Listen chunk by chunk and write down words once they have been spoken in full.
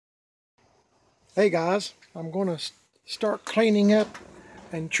Hey guys, I'm going to start cleaning up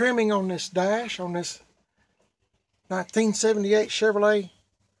and trimming on this dash on this 1978 Chevrolet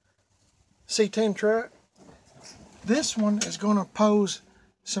C10 truck. This one is going to pose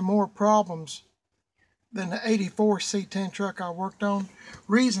some more problems than the 84 C10 truck I worked on.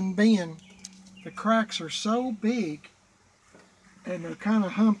 Reason being, the cracks are so big and they're kind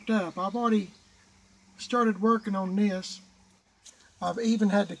of humped up. I've already started working on this. I've even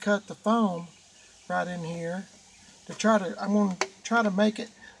had to cut the foam right in here to I'm going to try to make it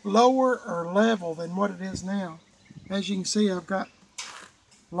lower or level than what it is now. As you can see, I've got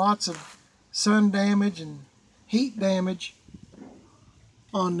lots of sun damage and heat damage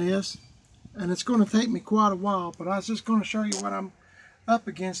on this, and it's going to take me quite a while, but I was just going to show you what I'm up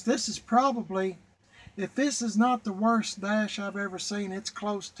against. This is probably, if this is not the worst dash I've ever seen, it's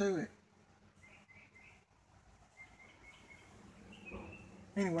close to it.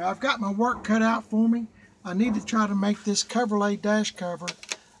 Anyway, I've got my work cut out for me. I need to try to make this Coverlay dash cover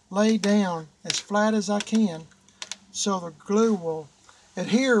lay down as flat as I can so the glue will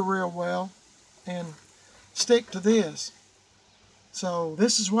adhere real well and stick to this. So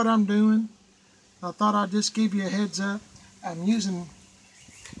this is what I'm doing. I thought I'd just give you a heads up. I'm using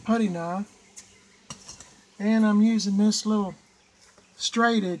putty knife and I'm using this little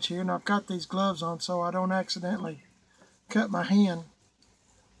straight edge here, and I've got these gloves on so I don't accidentally cut my hand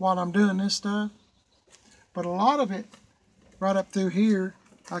while I'm doing this stuff. But a lot of it right up through here,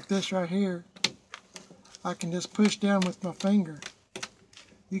 like this right here, I can just push down with my finger.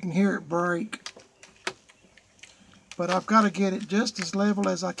 You can hear it break. But I've got to get it just as level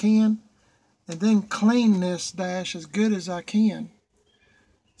as I can and then clean this dash as good as I can.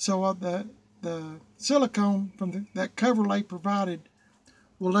 So the silicone from that Coverlay provided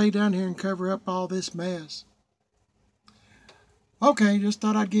will lay down here and cover up all this mess. Okay, just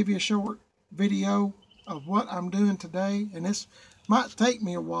thought I'd give you a short video of what I'm doing today, and this might take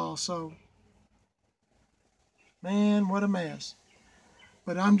me a while, so man, what a mess.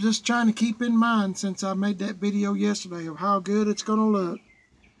 But I'm just trying to keep in mind, since I made that video yesterday, of how good it's going to look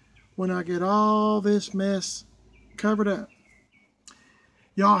when I get all this mess covered up.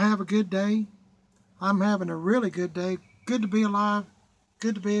 Y'all have a good day. I'm having a really good day. Good to be alive.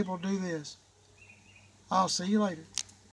 Good to be able to do this. I'll see you later.